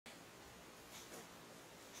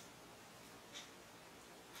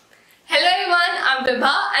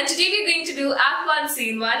Vibha, and today we're going to do Act 1,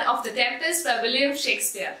 Scene 1 of The Tempest by William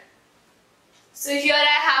Shakespeare. So here I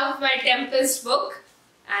have my Tempest book,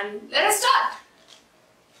 and let us start.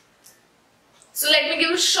 So let me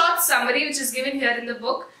give a short summary which is given here in the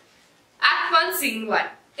book. Act 1, Scene 1.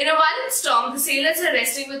 In a violent storm, the sailors are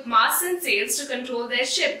resting with masts and sails to control their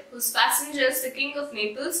ship, whose passengers, the King of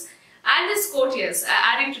Naples, and his courtiers are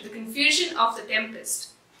adding to the confusion of the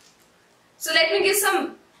tempest. So let me give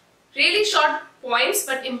some really short points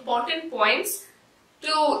but important points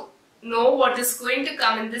to know what is going to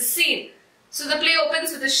come in this scene. So the play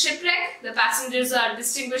opens with a shipwreck. The passengers are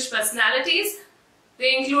distinguished personalities.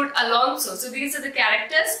 They include Alonso. So these are the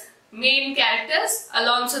characters, main characters.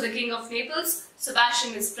 Alonso, the King of Naples.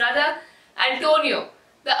 Sebastian, his brother. Antonio,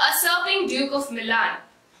 the usurping Duke of Milan.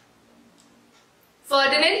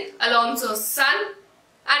 Ferdinand, Alonso's son.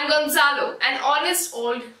 And Gonzalo, an honest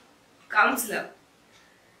old counselor.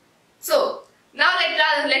 So now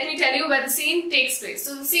let me tell you where the scene takes place.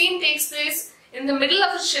 So the scene takes place in the middle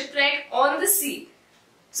of a shipwreck on the sea.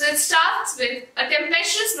 So it starts with a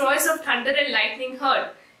tempestuous noise of thunder and lightning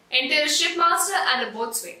heard. Enter a shipmaster and a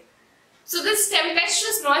boatswain. So this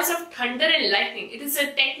tempestuous noise of thunder and lightning, it is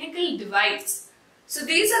a technical device. So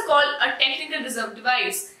these are called a technical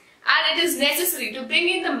device, and it is necessary to bring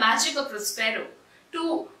in the magic of Prospero,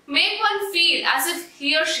 to make one feel as if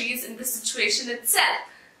he or she is in the situation itself.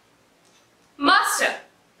 Master,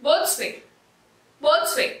 boatswain,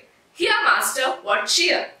 boatswain. Here, master, what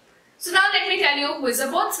cheer? So now let me tell you who is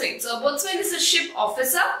a boatswain. So a boatswain is a ship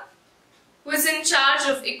officer who is in charge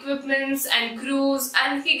of equipments and crews,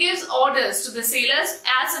 and he gives orders to the sailors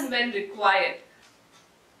as and when required.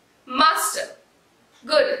 Master,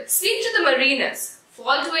 good. Speak to the mariners.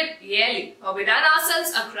 Fall to it yearly, or we run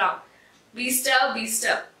ourselves aground. Be stir, be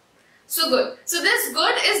stir. So good. So this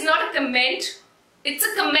good is not a comment. It's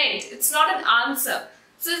a comment. It's not an answer.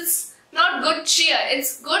 So it's not good cheer.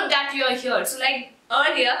 It's good that you are here. So like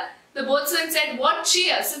earlier, the boatswain said, what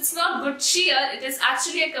cheer? So it's not good cheer. It is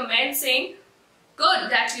actually a comment saying,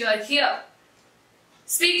 good that you are here.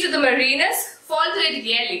 Speak to the mariners. Fall to it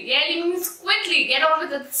yearly. Yearly means quickly. Get on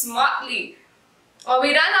with it smartly. Or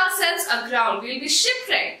we run ourselves aground. We'll be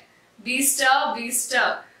shipwrecked. Be stir, be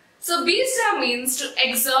stir. So be stir means to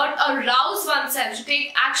exert or rouse oneself, to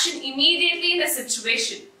take action immediately in a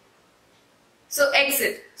situation. So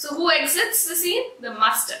exit. So who exits the scene? The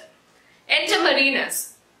master. Enter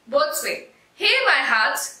mariners. Boatswain. Hey my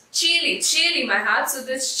hearts, cheerly, cheerly my heart. So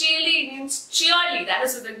this cheerly means cheerly, that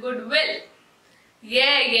is with a good will.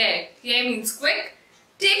 Yeah, yeah. Yeah means quick.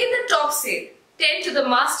 Take in the topsail. Tend to the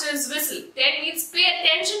master's whistle. Tend means pay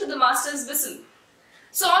attention to the master's whistle.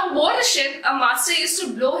 So on board a ship, a master used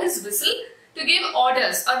to blow his whistle to give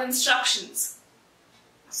orders or instructions.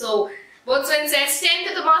 So boatswain says, tend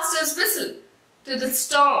to the master's whistle, to the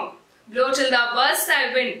storm. Blow till thou burst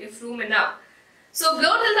thy wind, if room enough. So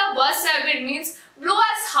blow till thou burst thy wind means blow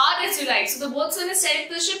as hard as you like. So the boatswain is telling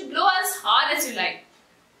to the ship, blow as hard as you like.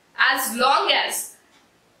 As long as,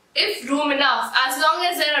 if room enough, as long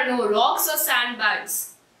as there are no rocks or sandbags.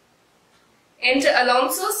 Enter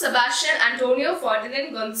Alonso, Sebastian, Antonio,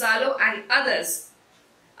 Ferdinand, Gonzalo and others.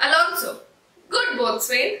 Alonso, good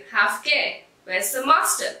boatswain, have care. Where's the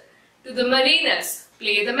master? To the mariners,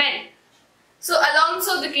 play the men. So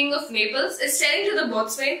Alonso, the King of Naples, is telling to the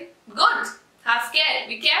boatswain, good, have care,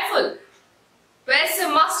 be careful. Where's the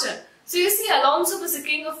master? So you see, Alonso was the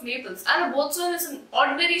King of Naples and a boatswain is an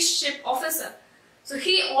ordinary ship officer. So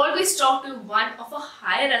he always talked to one of a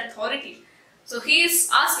higher authority. So he is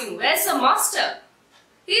asking, where's the master?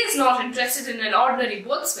 He is not interested in an ordinary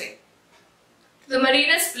boatswain. The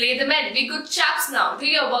mariners, play the men. Be good chaps now. Do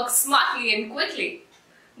your work smartly and quickly.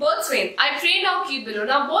 Boatswain, I pray now keep below.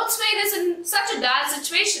 Now boatswain is in such a dire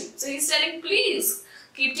situation. So he's telling, please,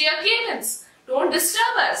 keep to your cabins. Don't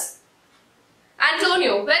disturb us.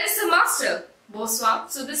 Antonio, where is the master? Boatswain.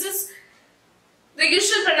 So this is, the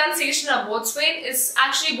usual pronunciation of boatswain is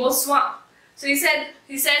actually boatswain. So he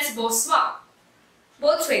says boatswain.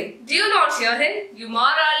 Boatswain, do you not hear him? You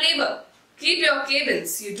mar our labour. Keep your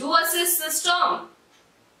cabins. You do assist the storm.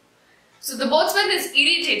 So the boatswain is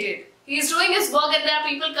irritated. He is doing his work and there are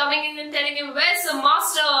people coming in and telling him, where's the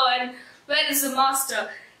master? And where is the master?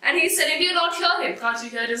 And he said, do you not hear him? Can't you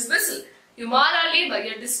hear his whistle? You mar our labour.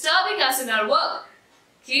 You're disturbing us in our work.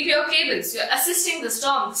 Keep your cabins. You're assisting the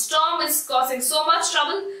storm. The storm is causing so much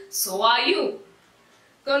trouble. So are you.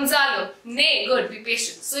 Gonzalo, nay, good, be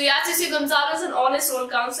patient. So as you see, Gonzalo is an honest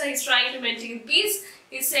old counselor. He's trying to maintain peace.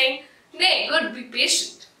 He's saying, nay, good, be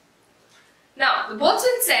patient. Now, the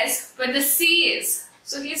boatswain says, when the sea is.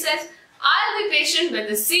 So he says, I'll be patient when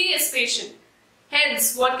the sea is patient.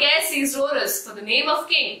 Hence, what cares these rowers for the name of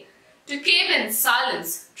king? To cave in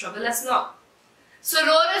silence, trouble us not. So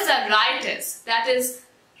rowers are riotous, that is,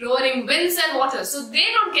 roaring winds and waters, so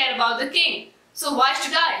they don't care about the king. So why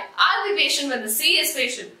should I? I'll be patient when the sea is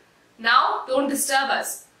patient. Now, don't disturb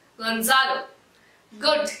us. Gonzalo.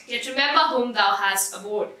 Good, yet remember whom thou hast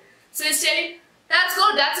aboard. So he's telling, that's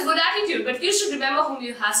good, that's a good attitude, but you should remember whom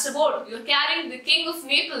you hast aboard. You're carrying the king of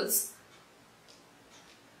Naples.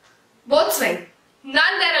 Boatswain. None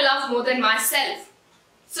that I love more than myself.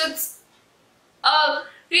 So it's a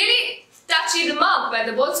really touchy remark by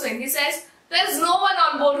the boatswain. He says, there is no one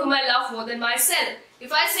on board whom I love more than myself.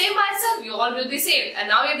 If I save myself, you all will be saved. And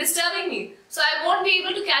now you're disturbing me. So I won't be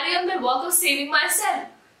able to carry on my work of saving myself.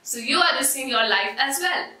 So you are risking your life as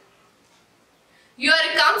well. You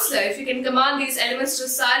are a counselor. If you can command these elements to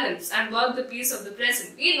silence and work the peace of the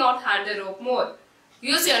present, we'll not hand the rope more.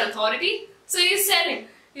 Use your authority. So he's telling,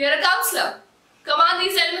 you're a counselor. Command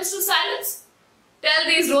these elements to silence. Tell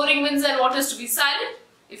these roaring winds and waters to be silent.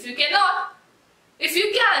 If you cannot, if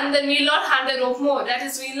you can, then we'll not hand the rope more. That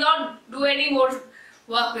is, we'll not do any more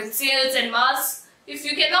work with sails and masts. If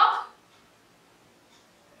you cannot,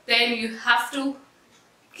 then you have to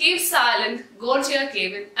keep silent, go to your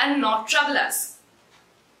cabin and not trouble us.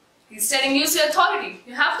 He's telling you, use your authority.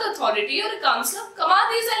 You have the authority, you're a counselor. Command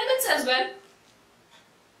these elements as well.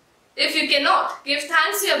 If you cannot, give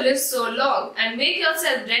thanks you have lived so long and make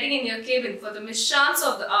yourself ready in your cabin for the mischance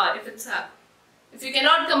of the hour if it's happened. If you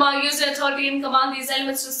cannot use your authority and command these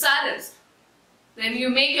elements to silence, then you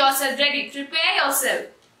make yourself ready. Prepare yourself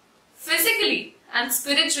physically and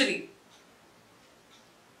spiritually.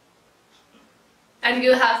 And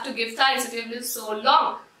you have to give thanks that you have lived so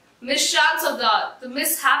long. Mischance of the hour, the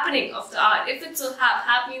mishappening of the hour, if it so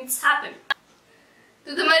means happen.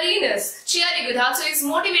 To the mariners, cheery good heart. So he's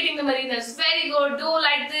motivating the mariners. Very good, do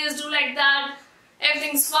like this, do like that.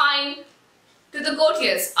 Everything's fine. To the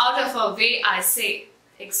courtiers, out of our way I say.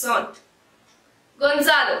 Excellent.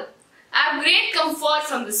 Gonzalo, I have great comfort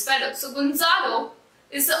from this fellow. So Gonzalo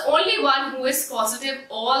is the only one who is positive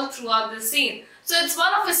all throughout the scene. So it's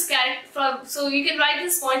one of his character. So you can write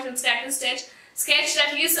this point in character sketch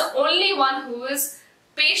that he is the only one who is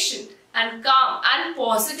patient and calm and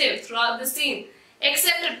positive throughout the scene.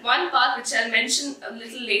 Except at one part which I'll mention a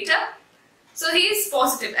little later. So he is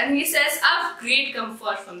positive and he says, I have great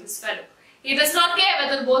comfort from this fellow. He does not care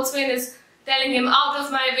whether the boatswain is telling him out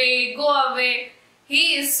of my way, go away.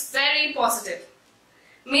 He is very positive.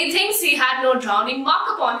 Methinks he had no drowning mark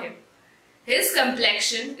upon him. His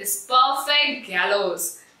complexion is perfect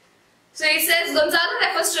gallows. So he says, Gonzalo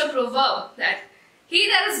refers to a proverb that he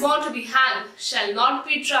that is born to be hanged shall not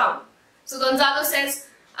be drowned. So Gonzalo says,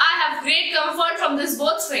 I have great comfort from this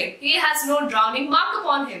boatswain. He has no drowning mark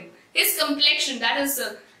upon him. His complexion, that is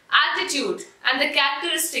the attitude and the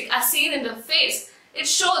characteristic are seen in the face. It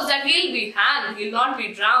shows that he'll be hanged, he'll not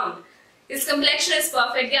be drowned. His complexion is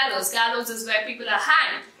perfect gallows. Gallows is where people are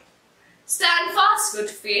hanged. Stand fast, good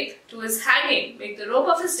faith, to his hanging. Make the rope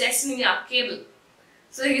of his destiny our cable.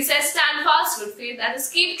 So he says, stand fast, good faith, that is,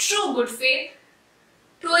 keep true, good faith,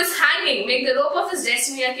 to his hanging. Make the rope of his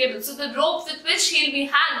destiny a cable. So the rope with which he'll be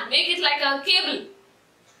hanged, make it like a cable.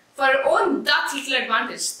 For our own that little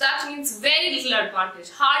advantage. That means very little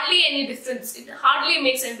advantage. Hardly any difference. It hardly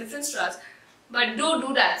makes any difference to us. But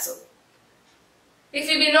do that so. If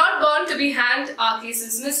he be not born to be hanged, our case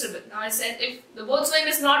is miserable. Now I said, if the boatswain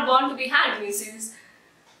is not born to be hanged, means he is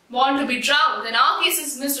born to be drowned, then our case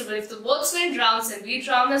is miserable. If the boatswain drowns, then we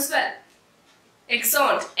drown as well.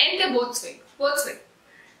 Exeunt. Enter boatswain. Boatswain.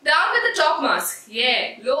 Down with the topmast.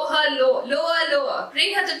 Yeah. Lower her, lower.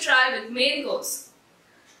 Bring her to try with main course.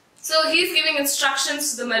 So he's giving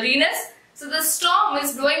instructions to the mariners. So the storm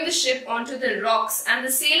is blowing the ship onto the rocks and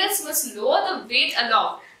the sailors must lower the weight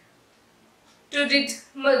aloft.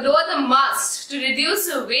 Lower the mast to reduce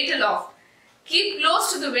the weight aloft. Keep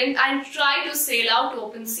close to the wind and try to sail out to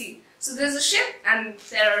open sea. So there's a ship and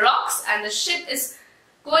there are rocks and the ship is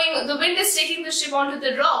going, the wind is taking the ship onto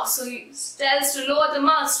the rocks. So he tells to lower the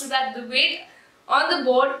mast so that the weight on the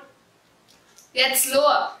board gets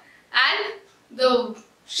lower and the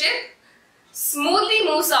ship smoothly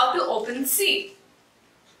moves out to open sea.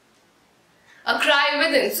 A cry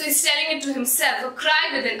within. So he's telling it to himself. A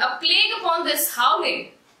cry within. A plague upon this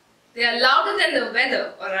howling. They are louder than the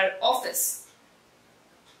weather or our office.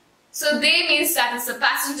 So they means that is the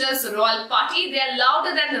passengers, the royal party. They are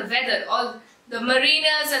louder than the weather. All the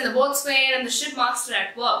mariners and the boatswain and the shipmaster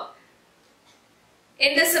at work.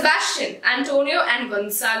 In the Sebastian, Antonio and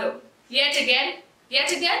Gonzalo. Yet again,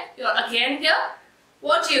 you're again here.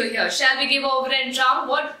 What do you here? Shall we give over and drown?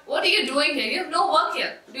 What are you doing here? You have no work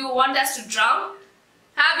here. Do you want us to drown?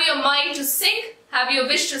 Have your mind to sink? Have your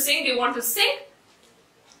wish to sink? Do you want to sink?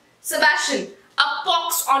 Sebastian, a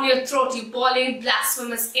pox on your throat, you bawling,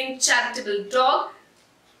 blasphemous, incharitable dog.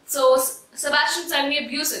 So Sebastian suddenly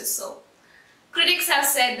abuses. So critics have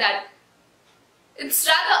said that it's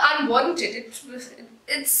rather unwarranted.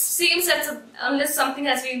 It seems that unless something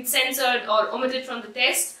has been censored or omitted from the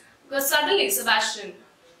text, because suddenly Sebastian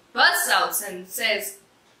bursts out and says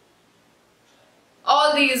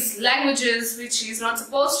all these languages which he is not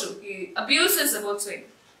supposed to. He abuses the boatswain.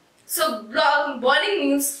 So bawling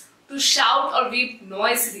means to shout or weep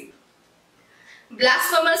noisily.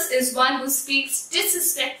 Blasphemous is one who speaks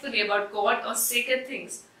disrespectfully about God or sacred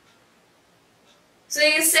things. So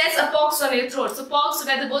he says a pox on your throat. So pox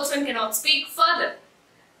where the boatswain cannot speak further.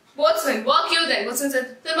 Boatswain, work you then. Boatswain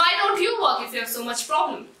says, then why don't you work if you have so much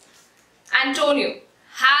problem? Antonio,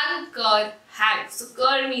 hang, cur, hang. So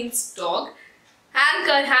cur means dog. Hang,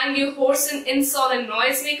 cur, hang you, whoreson, insolent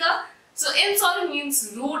noisemaker. So insolent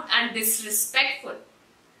means rude and disrespectful.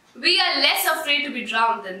 We are less afraid to be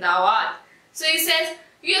drowned than thou art. So he says,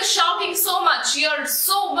 you're shouting so much, you're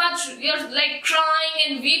like crying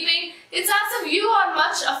and weeping. It's as if you are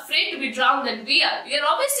much afraid to be drowned than we are. We are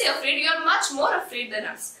obviously afraid, you are much more afraid than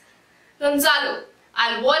us. Gonzalo,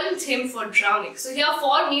 I'll warrant him for drowning. So here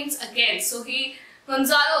for means against. So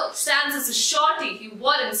Gonzalo stands as a surety. He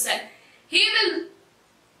warrants that he will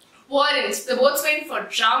warrant the boatswain for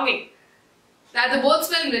drowning. That the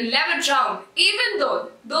boatswain will never drown, even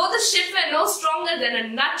though the ship were no stronger than a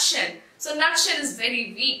nutshell. So nutshell is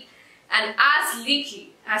very weak and as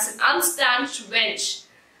leaky as an unstanched wench.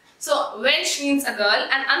 So wench means a girl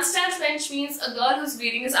and unstanched wench means a girl whose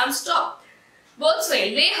breathing is unstopped.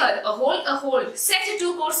 Boatswain, lay her, a hold, set your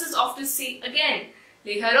 2 courses off to sea again,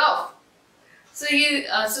 lay her off. So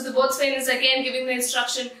the boatswain is again giving the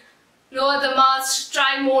instruction, lower the mast,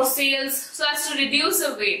 try more sails so as to reduce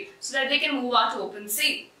the weight so that they can move out to open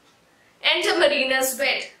sea. Enter mariner's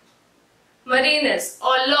bed. Mariners,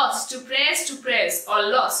 or lost, to prayers, or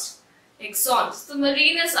lost. Exeunt. The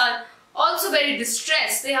mariners are also very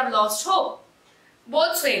distressed. They have lost hope.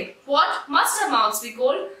 Boatswain, what? Must our mouths be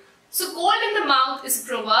cold? So cold in the mouth is a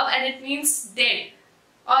proverb and it means dead.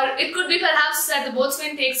 Or it could be perhaps that the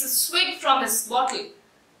boatswain takes a swig from his bottle.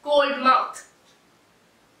 Cold mouth.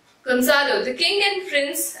 Gonzalo, the king and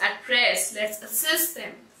prince at prayers, let's assist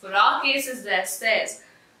them, for our case is theirs.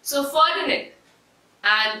 So Ferdinand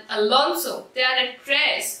and Alonso, they are at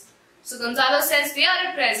prayers. So Gonzalo says they are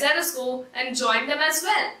at prayers, let us go and join them as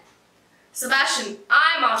well. Sebastian,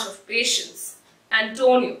 I am out of patience.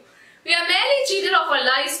 Antonio, we are merely cheated of our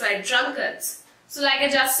lives by drunkards. So like I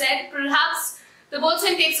just said, perhaps the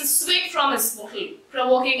boatswain takes a swig from his bottle,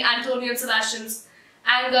 provoking Antonio and Sebastian's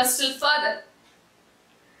anger still further.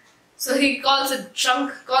 So he calls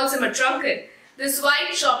him a drunkard. This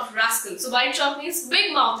white-chopped rascal. So white-chopped means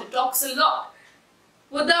big mouth, it talks a lot.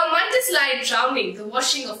 Would thou mindest lie drowning, the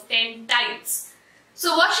washing of 10 tides.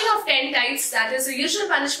 So washing of 10 tides, that is the usual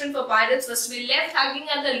punishment for pirates, was to be left hanging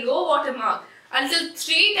at the low water mark until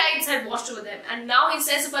 3 tides had washed over them. And now he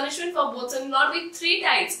says the punishment for boats will not be 3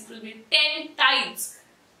 tides, it will be 10 tides.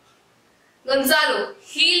 Gonzalo,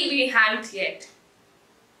 he'll be hanged yet.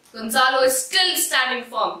 Gonzalo is still standing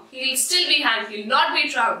firm. He'll still be hanged, he'll not be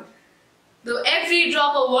drowned. Though every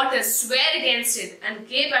drop of water sware against it and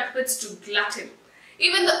gape at wits to glut him.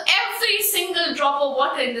 Even though every single drop of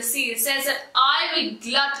water in the sea says that I will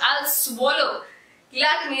glut, I'll swallow.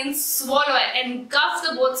 Glut means swallow and engulf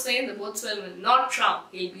the boatswain will not drown,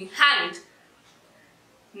 he'll be hanged.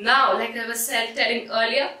 Now, like I was telling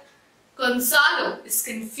earlier, Gonzalo is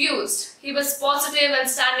confused. He was positive and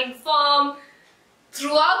standing firm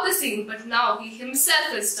throughout the scene, but now he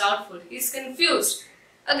himself is doubtful. He is confused.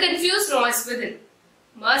 A confused noise within.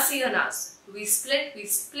 Mercy on us. We split, we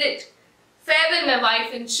split. Farewell my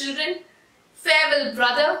wife and children. Farewell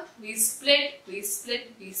brother. We split, we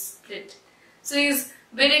split, we split. So he is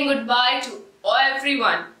bidding goodbye to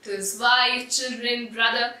everyone. To his wife, children,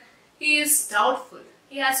 brother. He is doubtful.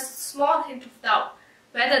 He has a small hint of doubt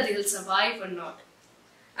whether they will survive or not.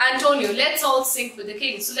 Antonio, let's all sink with the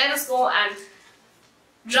king. So let us go and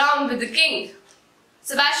drown with the king.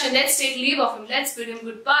 Sebastian, let's take leave of him. Let's bid him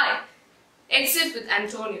goodbye. Exit with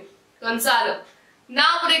Antonio. Gonzalo,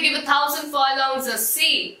 now would I give 1,000 furlongs a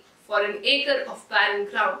sea for an acre of barren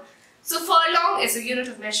ground. So furlong is a unit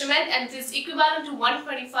of measurement and it is equivalent to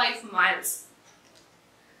 125 miles.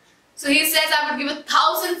 So he says I would give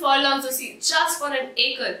 1,000 furlongs a sea just for an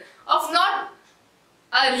acre of not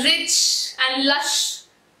a rich and lush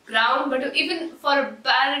ground, but even for a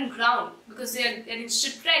barren ground, because they are getting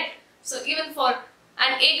shipwrecked. So even for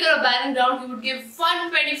an acre of barren ground, he would give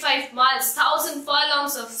 125 miles, 1,000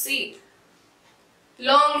 furlongs of sea.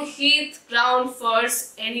 Long heath, brown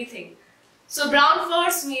furze, anything. So brown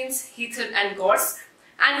furze means heather and gorse.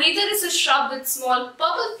 And heather is a shrub with small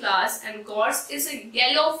purple flowers, and gorse is a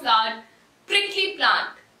yellow flowered prickly plant.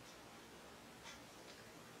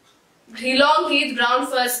 Long heath, brown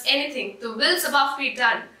furze, anything. The will's above be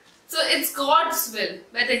done. So it's God's will,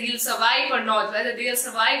 whether he'll survive or not, whether they'll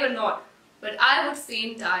survive or not. But I would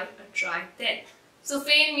fain die a dry death. So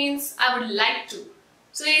fain means I would like to.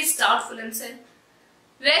 So he is doubtful and said,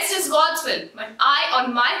 rest is God's will, but I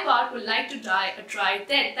on my part would like to die a dry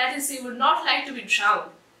death. That is, he would not like to be drowned.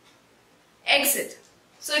 Exit.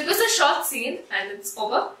 So it was a short scene and it's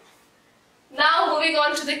over. Now moving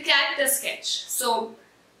on to the character sketch. So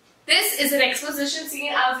this is an exposition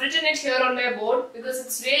scene. I've written it here on my board because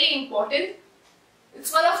it's really important.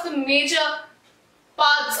 It's one of the major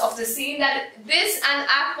parts of the scene, that this and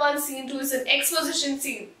Act 1 Scene 2 is an exposition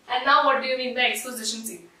scene. And now what do you mean by exposition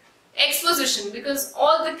scene? Exposition, because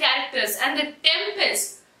all the characters and the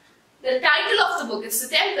Tempest, the title of the book is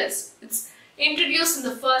The Tempest. It's introduced in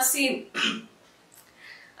the first scene.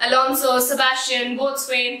 Alonso, Sebastian,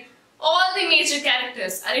 Boatswain, all the major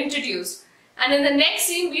characters are introduced. And in the next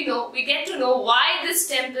scene we get to know why this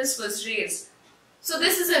Tempest was raised. So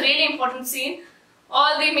this is a really important scene.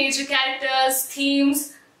 All the major characters,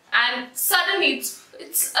 themes, and suddenly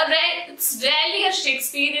it's rarely a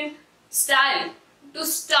Shakespearean style to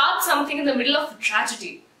start something in the middle of a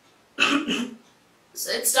tragedy.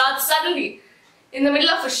 So it starts suddenly in the middle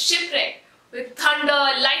of a shipwreck with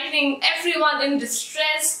thunder, lightning, everyone in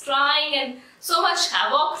distress, crying, and so much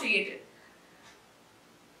havoc created.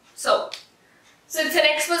 So it's an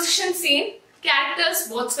exposition scene. Characters,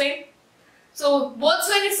 Boatswain. So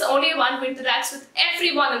Boatswain is the only one who interacts with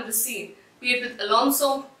everyone in the scene, be it with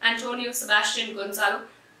Alonso, Antonio, Sebastian, Gonzalo.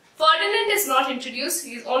 Ferdinand is not introduced.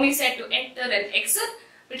 He is only said to enter and exit,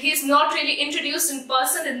 but he is not really introduced in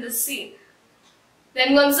person in this scene.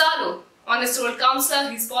 Then Gonzalo, honest old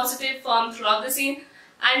counselor, he's positive, firm throughout the scene.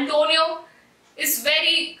 Antonio is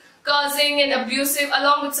very cursing and abusive.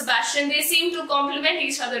 Along with Sebastian, they seem to complement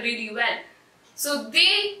each other really well. So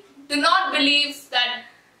they do not believe that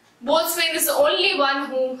Boatswain is the only one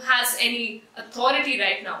who has any authority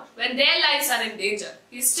right now, when their lives are in danger.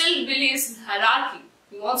 He still believes in hierarchy.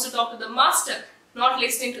 He wants to talk to the master, not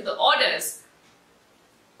listening to the orders.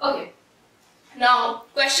 Okay. Now,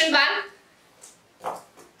 question bank.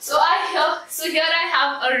 So here I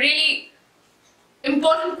have a really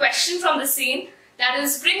important question from the scene, that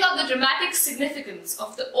is, bring out the dramatic significance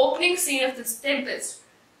of the opening scene of this Tempest.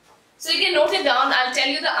 So you can note it down. I'll tell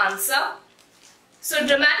you the answer. So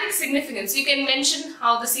dramatic significance, you can mention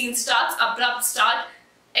how the scene starts, abrupt start,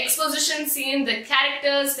 exposition scene, the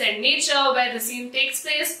characters, their nature, where the scene takes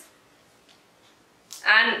place.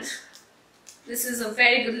 And this is a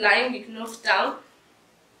very good line, you can note it down.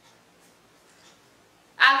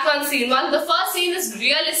 Act 1 Scene 1, the first scene is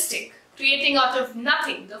realistic, creating out of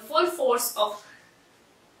nothing the full force of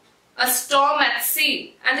a storm at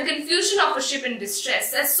sea and the confusion of a ship in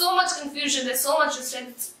distress. There's so much confusion, there's so much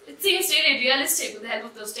distress. It seems really realistic with the help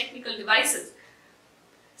of those technical devices.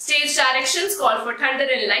 Stage directions call for thunder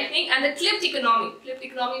and lightning, and the clipped economy. Clipped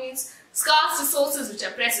economy means scarce resources which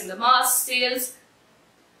are pressed in the masts, sails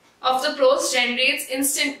of the prose generates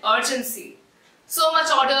instant urgency. So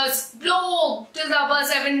much orders, blow till the birds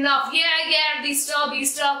have enough, yeah, be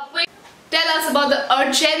stir, quick. Tell us about the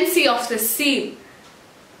urgency of the scene.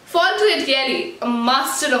 Fall to it really, a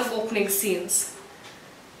master of opening scenes.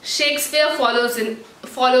 Shakespeare follows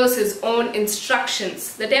his own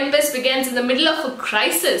instructions. The Tempest begins in the middle of a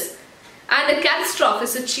crisis, and the catastrophe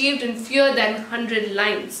is achieved in fewer than 100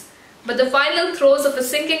 lines. But the final throes of a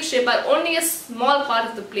sinking ship are only a small part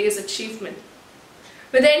of the play's achievement.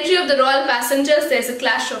 With the entry of the royal passengers, there is a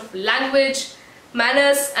clash of language,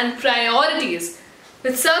 manners, and priorities,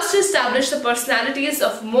 which serves to establish the personalities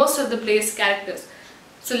of most of the play's characters.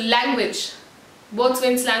 So language,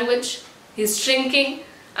 Boatswain's language, his shrinking,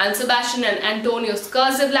 and Sebastian and Antonio's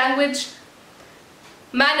cursive language.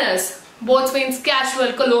 Manners, Boatswain's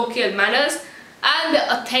casual colloquial manners, and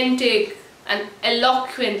the authentic and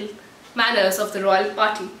eloquent manners of the royal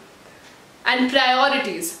party. And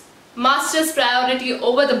priorities, master's priority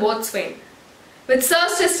over the Boatswain, which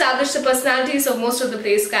serves to establish the personalities of most of the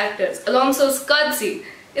play's characters. Alonso's courtesy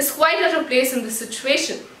is quite out of place in this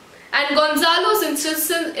situation. And Gonzalo's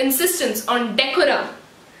insistence on decorum,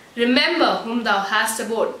 remember whom thou hast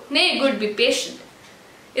aboard, nay, good, be patient,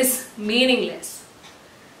 is meaningless.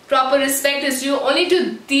 Proper respect is due only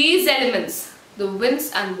to these elements, the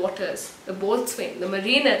winds and waters, the boatswain, the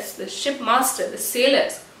mariners, the shipmaster, the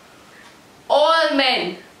sailors. All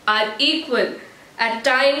men are equal at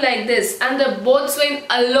time like this, and the boatswain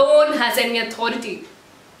alone has any authority.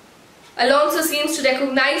 Alonso seems to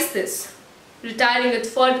recognize this, retiring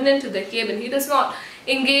with Ferdinand to the cabin. He does not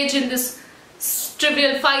engage in this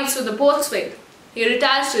trivial fights with the boatswain. He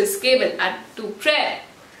retires to his cabin to prayer,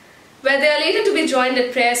 where they are later to be joined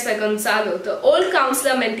at prayers by Gonzalo. The old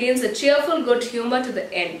councillor maintains a cheerful good humour to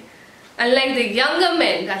the end. Unlike the younger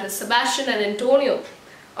men, that is Sebastian and Antonio,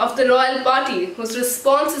 of the royal party, whose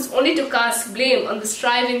response is only to cast blame on the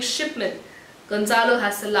striving shipmen, Gonzalo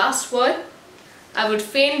has the last word: "I would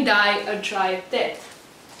fain die a dry death."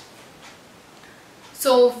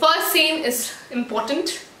 So first scene is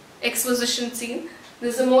important, exposition scene.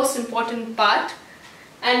 This is the most important part.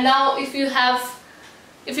 And now if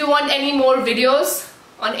you want any more videos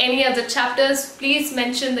on any other chapters, please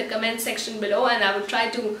mention the comment section below and I will try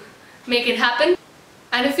to make it happen.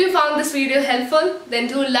 And if you found this video helpful, then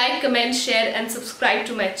do like, comment, share and subscribe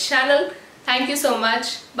to my channel. Thank you so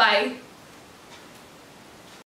much. Bye.